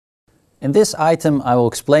In this item I will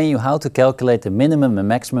explain you how to calculate the minimum and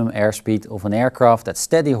maximum airspeed of an aircraft at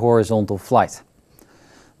steady horizontal flight.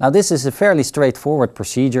 Now this is a fairly straightforward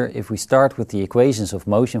procedure if we start with the equations of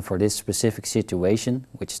motion for this specific situation,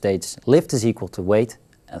 which states lift is equal to weight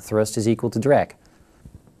and thrust is equal to drag.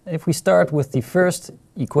 If we start with the first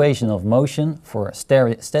equation of motion for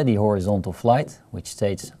steady horizontal flight, which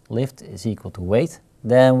states lift is equal to weight,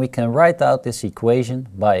 then we can write out this equation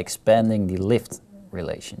by expanding the lift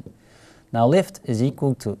relation. Now lift is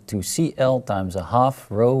equal to CL times a half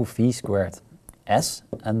rho V squared S,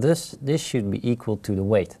 and thus this should be equal to the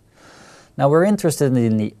weight. Now we're interested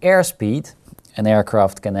in the airspeed an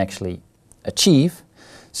aircraft can actually achieve,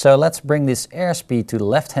 so let's bring this airspeed to the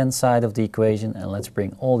left hand side of the equation and let's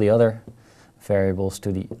bring all the other variables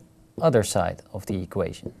to the other side of the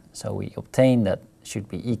equation. So we obtain that should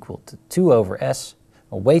be equal to 2 over S,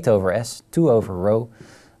 or weight over S, 2 over rho,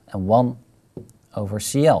 and 1 over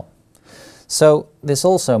CL. So this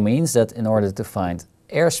also means that in order to find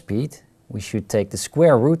airspeed, we should take the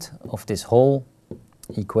square root of this whole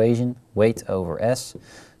equation, weight over S,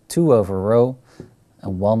 2 over rho,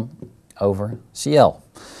 and 1 over CL.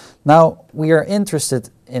 Now we are interested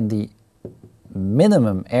in the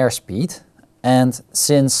minimum airspeed, and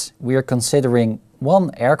since we are considering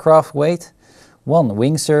one aircraft weight, one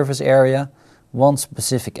wing surface area, one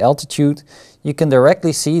specific altitude, you can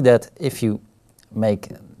directly see that if you make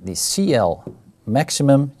the CL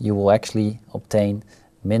maximum, you will actually obtain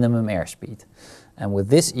minimum airspeed. And with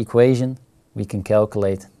this equation, we can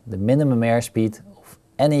calculate the minimum airspeed of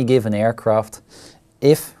any given aircraft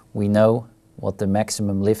if we know what the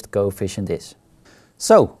maximum lift coefficient is.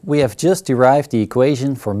 So, we have just derived the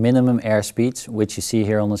equation for minimum airspeeds, which you see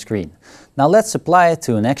here on the screen. Now let's apply it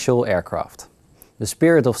to an actual aircraft. The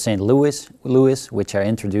Spirit of St. Louis, which I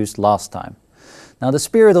introduced last time. Now the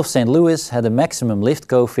Spirit of St. Louis had a maximum lift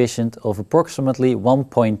coefficient of approximately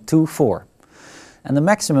 1.24. And the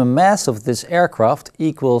maximum mass of this aircraft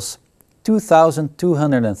equals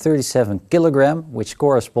 2,237 kilogram, which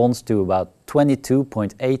corresponds to about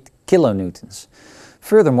 22.8 kilonewtons.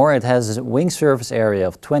 Furthermore, it has a wing surface area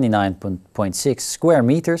of 29.6 square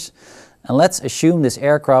meters. And let's assume this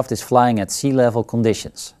aircraft is flying at sea level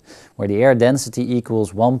conditions, where the air density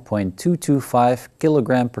equals 1.225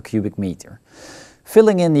 kilogram per cubic meter.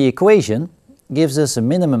 Filling in the equation gives us a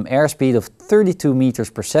minimum airspeed of 32 meters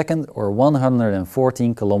per second or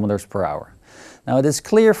 114 kilometers per hour. Now it is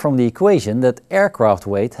clear from the equation that aircraft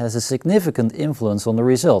weight has a significant influence on the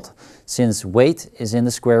result, since weight is in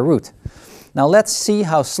the square root. Now let's see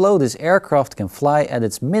how slow this aircraft can fly at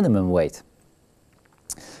its minimum weight.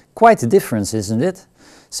 Quite a difference, isn't it?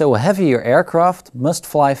 So a heavier aircraft must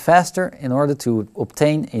fly faster in order to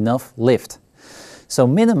obtain enough lift. So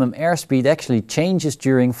minimum airspeed actually changes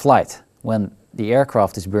during flight, when the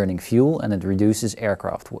aircraft is burning fuel and it reduces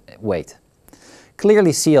aircraft weight.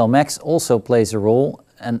 Clearly CL max also plays a role,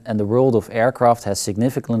 and the world of aircraft has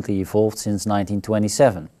significantly evolved since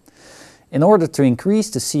 1927. In order to increase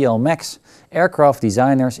the CL max, aircraft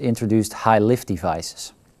designers introduced high lift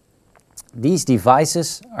devices. These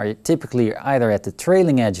devices are typically either at the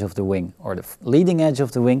trailing edge of the wing or the leading edge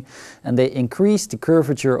of the wing, and they increase the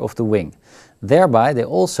curvature of the wing. Thereby they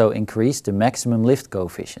also increase the maximum lift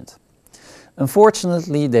coefficient.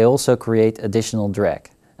 Unfortunately, they also create additional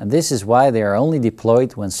drag, and this is why they are only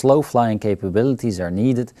deployed when slow flying capabilities are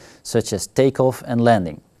needed, such as takeoff and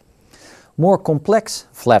landing. More complex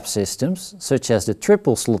flap systems, such as the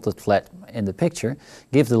triple slotted flap in the picture,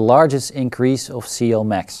 give the largest increase of CL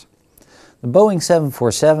max. The Boeing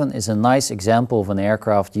 747 is a nice example of an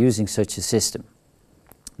aircraft using such a system.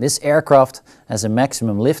 This aircraft has a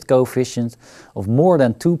maximum lift coefficient of more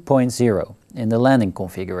than 2.0 in the landing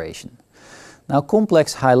configuration. Now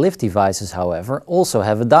complex high lift devices, however, also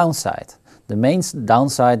have a downside, the main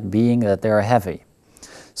downside being that they are heavy.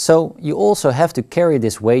 So you also have to carry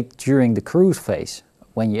this weight during the cruise phase,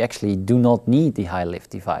 when you actually do not need the high lift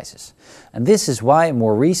devices. And this is why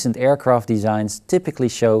more recent aircraft designs typically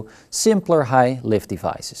show simpler high lift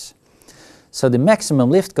devices. So the maximum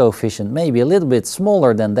lift coefficient may be a little bit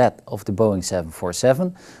smaller than that of the Boeing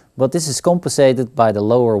 747, but this is compensated by the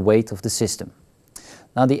lower weight of the system.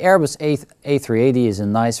 Now the Airbus A380 is a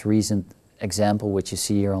nice recent example which you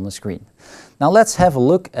see here on the screen. Now let's have a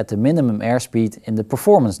look at the minimum airspeed in the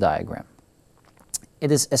performance diagram.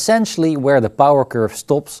 It is essentially where the power curve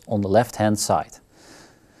stops on the left hand side.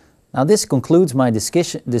 Now this concludes my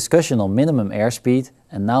discussion on minimum airspeed,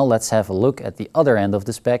 and now let's have a look at the other end of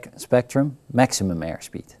the spectrum, maximum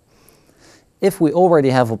airspeed. If we already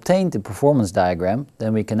have obtained the performance diagram,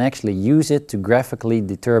 then we can actually use it to graphically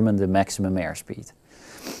determine the maximum airspeed.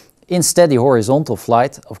 In steady horizontal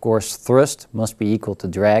flight, of course, thrust must be equal to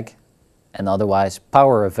drag, and otherwise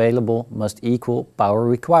power available must equal power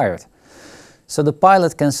required. So the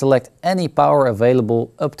pilot can select any power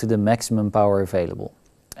available up to the maximum power available.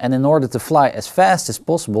 And in order to fly as fast as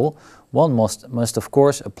possible, one must of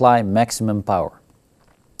course apply maximum power.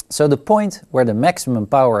 So the point where the maximum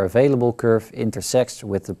power available curve intersects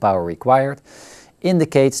with the power required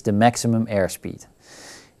indicates the maximum airspeed.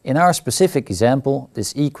 In our specific example,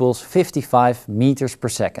 this equals 55 meters per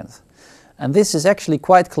second. And this is actually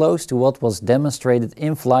quite close to what was demonstrated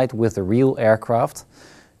in flight with the real aircraft,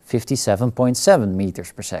 57.7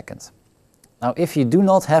 meters per second. Now, if you do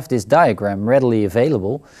not have this diagram readily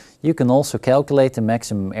available, you can also calculate the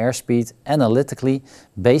maximum airspeed analytically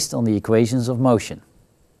based on the equations of motion.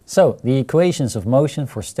 So, the equations of motion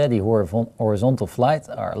for steady horizontal flight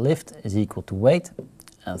are lift is equal to weight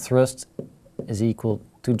and thrust is equal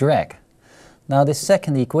to drag. Now, this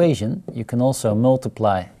second equation you can also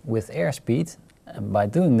multiply with airspeed, and by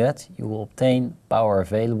doing that you will obtain power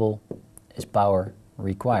available is power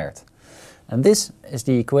required. And this is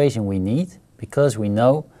the equation we need because we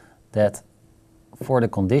know that for the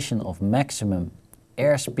condition of maximum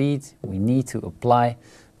airspeed we need to apply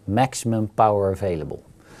maximum power available.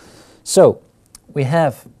 So we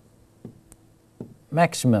have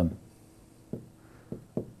maximum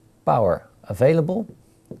power available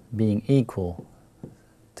being equal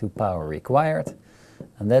to power required,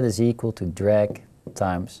 and that is equal to drag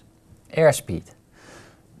times airspeed.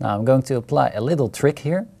 Now I'm going to apply a little trick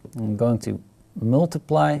here. I'm going to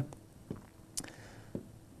multiply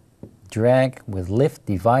drag with lift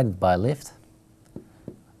divided by lift,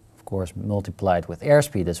 of course multiplied with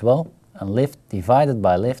airspeed as well, and lift divided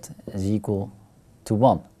by lift is equal to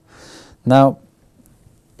 1. Now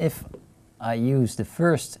if I use the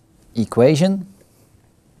first equation,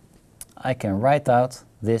 I can write out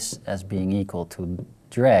this as being equal to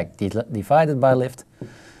drag divided by lift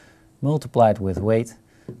multiplied with weight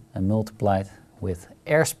and multiplied with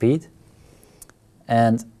airspeed,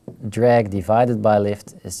 and drag divided by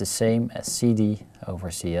lift is the same as CD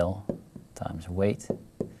over CL times weight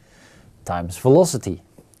times velocity.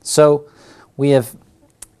 So we have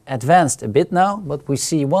advanced a bit now, but we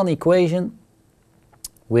see one equation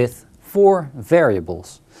with 4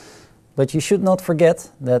 variables. But you should not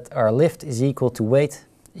forget that our lift is equal to weight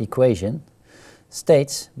equation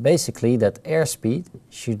states basically that airspeed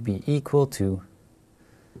should be equal to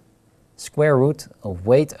square root of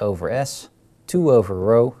weight over S, 2 over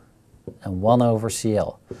rho, and 1 over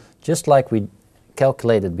CL, just like we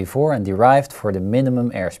calculated before and derived for the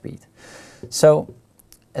minimum airspeed. So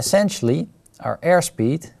essentially our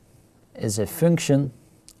airspeed is a function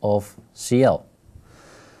of CL.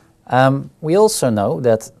 We also know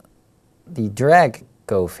that the drag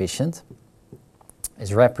coefficient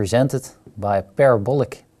is represented by a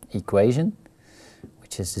parabolic equation,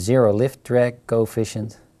 which is the zero lift drag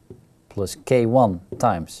coefficient plus K1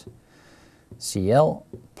 times CL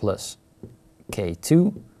plus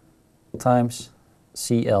K2 times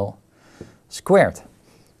CL squared.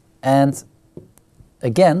 And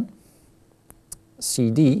again,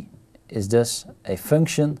 CD is thus a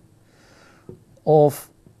function of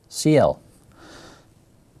CL.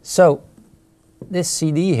 So this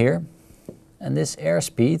CD here and this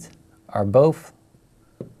airspeed are both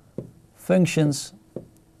functions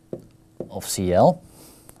of CL,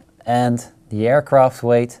 and the aircraft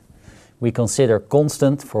weight we consider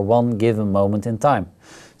constant for one given moment in time.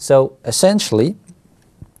 So essentially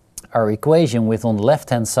our equation with on the left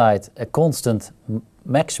hand side a constant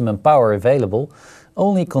maximum power available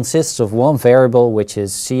only consists of one variable, which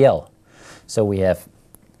is CL. So we have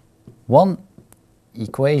one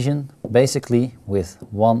equation basically with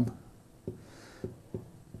one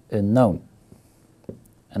unknown,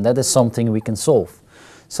 and that is something we can solve.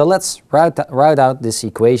 So let's write out this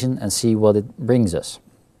equation and see what it brings us.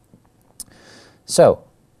 So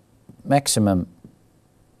maximum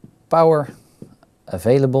power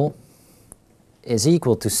available is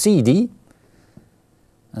equal to CD,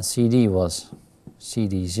 and CD was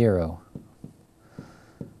CD0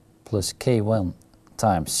 plus K1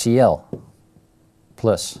 times CL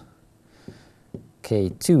plus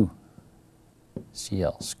K2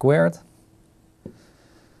 CL squared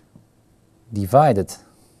divided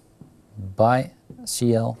by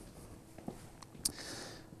CL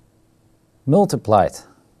multiplied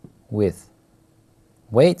with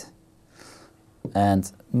weight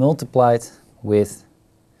and multiplied with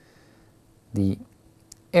the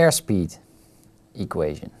airspeed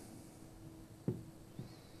equation.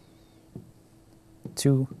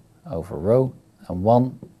 2 over rho and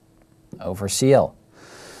 1 over CL.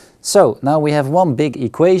 So now we have one big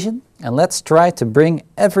equation, and let's try to bring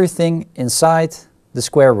everything inside the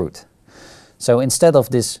square root. So instead of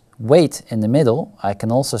this weight in the middle, I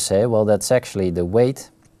can also say, well, that's actually the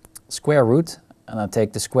weight square root, and I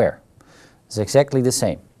take the square. It's exactly the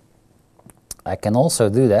same. I can also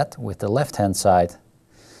do that with the left-hand side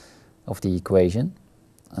of the equation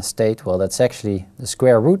and state, well, that's actually the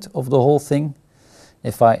square root of the whole thing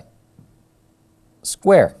if I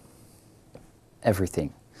square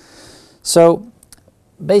everything. So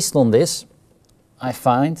based on this, I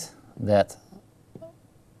find that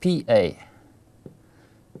PA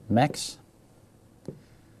max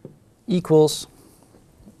equals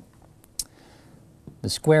the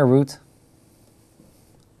square root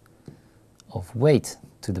of weight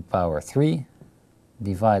to the power 3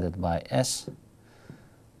 divided by S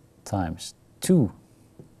times 2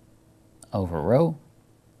 over rho,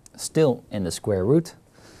 still in the square root,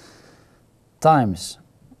 times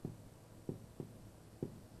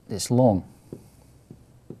this long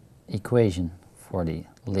equation for the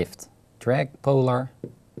lift drag polar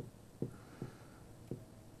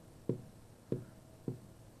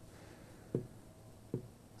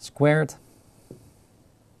squared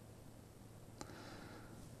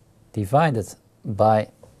divided by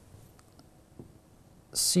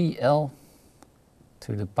CL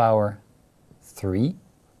to the power 3,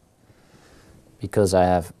 because I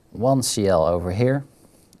have one CL over here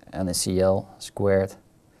and a CL squared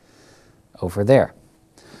over there.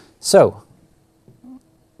 So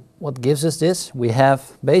what gives us this? We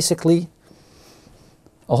have basically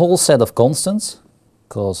a whole set of constants,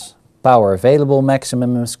 because power available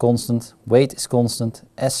maximum is constant, weight is constant,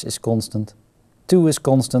 S is constant, 2 is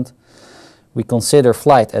constant. We consider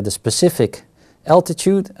flight at a specific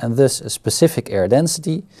altitude and thus a specific air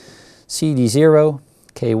density. CD0,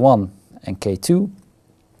 K1 and K2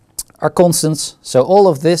 are constants, so all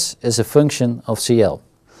of this is a function of CL.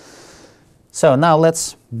 So now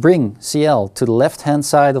let's bring CL to the left-hand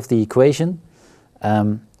side of the equation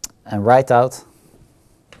and write out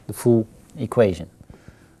the full equation.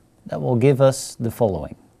 That will give us the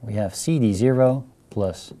following. We have CD0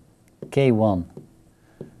 plus K1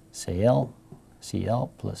 CL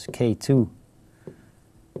plus K2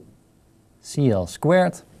 CL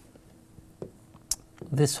squared,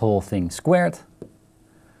 this whole thing squared,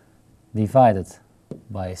 divided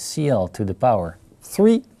by CL to the power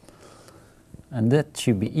 3, and that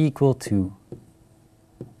should be equal to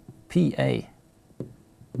PA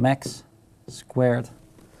max squared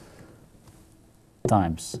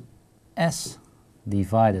times S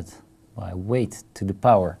divided by weight to the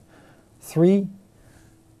power 3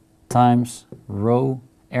 times rho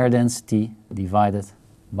air density divided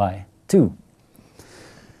by 2.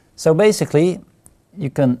 So basically you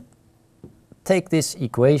can take this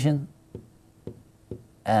equation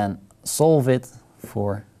and solve it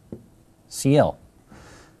for CL.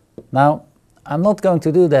 Now I'm not going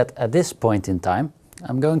to do that at this point in time.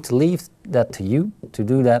 I'm going to leave that to you to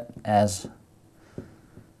do that as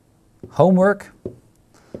homework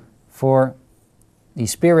for the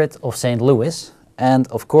Spirit of St. Louis. And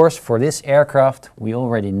of course for this aircraft we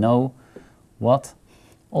already know what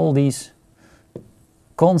all these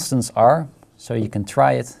constants are, so you can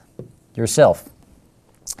try it yourself.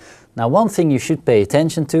 Now one thing you should pay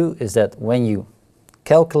attention to is that when you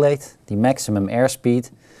calculate the maximum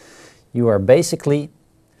airspeed, you are basically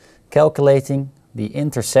calculating the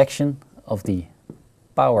intersection of the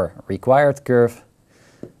power required curve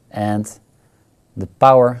and the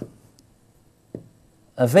power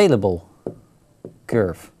available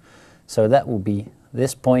curve. So that will be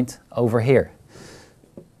this point over here.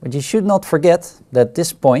 But you should not forget that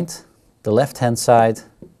this point, the left-hand side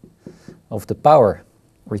of the power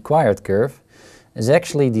required curve, is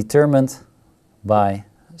actually determined by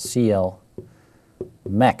CL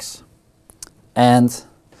max. And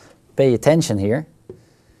pay attention here,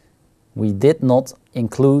 we did not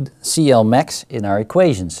include CL max in our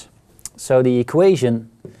equations. So the equation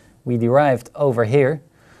we derived over here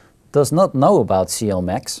does not know about CL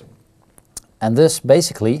max, and thus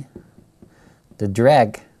basically the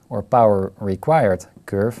drag or power required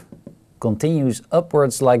curve continues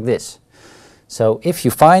upwards like this. So if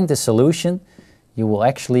you find the solution, you will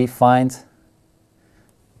actually find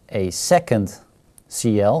a second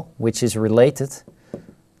CL, which is related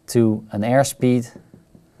to an airspeed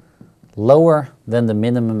lower than the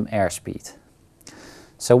minimum airspeed.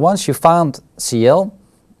 So once you found CL,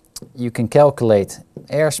 you can calculate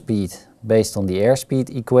airspeed based on the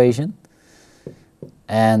airspeed equation,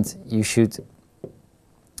 and you should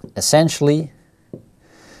essentially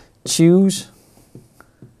choose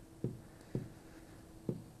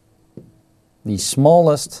the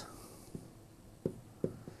smallest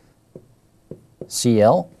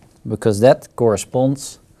CL, because that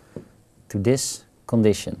corresponds to this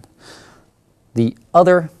condition. The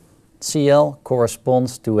other CL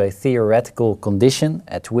corresponds to a theoretical condition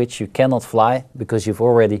at which you cannot fly because you've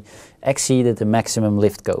already exceeded the maximum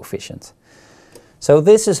lift coefficient. So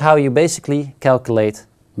this is how you basically calculate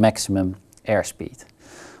maximum airspeed.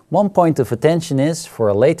 One point of attention is for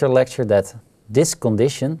a later lecture that this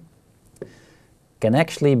condition can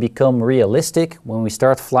actually become realistic when we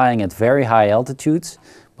start flying at very high altitudes,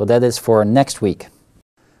 but that is for next week.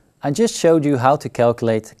 I just showed you how to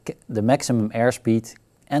calculate the maximum airspeed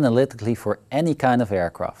analytically for any kind of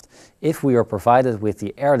aircraft, if we are provided with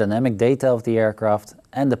the aerodynamic data of the aircraft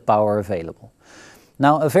and the power available.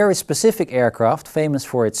 Now, a very specific aircraft famous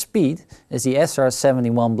for its speed is the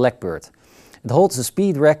SR-71 Blackbird. It holds the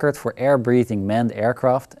speed record for air-breathing manned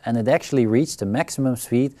aircraft, and it actually reached a maximum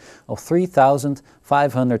speed of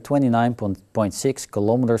 3,529.6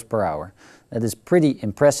 kilometers per hour. That is a pretty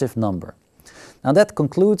impressive number. Now that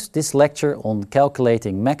concludes this lecture on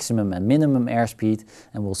calculating maximum and minimum airspeed,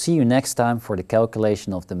 and we'll see you next time for the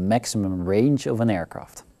calculation of the maximum range of an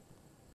aircraft.